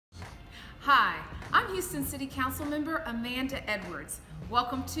Hi, I'm Houston City Council member Amanda Edwards.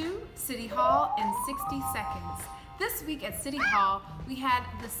 Welcome to City Hall in 60 Seconds. This week at City Hall, we had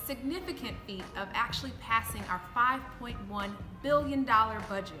the significant feat of actually passing our $5.1 billion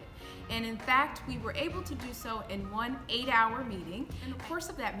budget. And in fact, we were able to do so in one 8-hour meeting. In the course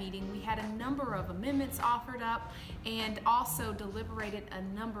of that meeting, we had a number of amendments offered up and also deliberated a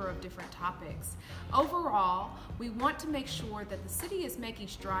number of different topics. Overall, we want to make sure that the city is making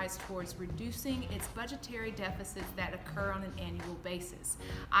strides towards reducing its budgetary deficits that occur on an annual basis.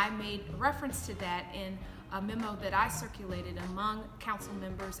 I made reference to that in a memo that I circulated among council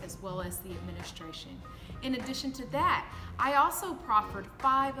members as well as the administration. In addition to that, I also proffered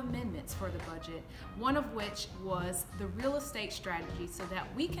 5 amendments for the budget, one of which was the real estate strategy so that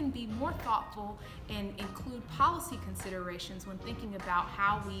we can be more thoughtful and include policy considerations when thinking about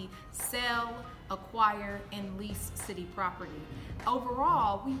how we sell, acquire, and lease city property.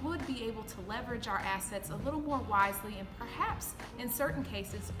 Overall, we would be able to leverage our assets a little more wisely and perhaps, in certain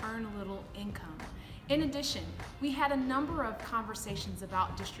cases, earn a little income. In addition, we had a number of conversations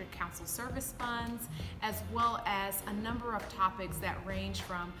about district council service funds, as well as a number of topics that range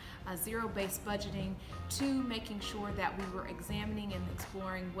from zero-based budgeting to making sure that we were examining and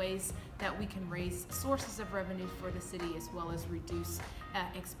exploring ways that we can raise sources of revenue for the city as well as reduce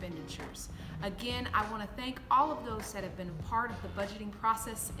expenditures. Again, I want to thank all of those that have been a part of the budgeting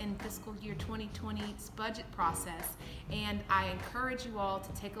process in fiscal year 2020's budget process, and I encourage you all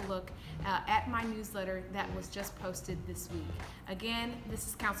to take a look at my newsletter that was just posted this week. Again, this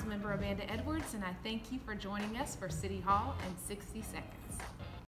is Councilmember Amanda Edwards, and I thank you for joining us for City Hall in 60 Seconds.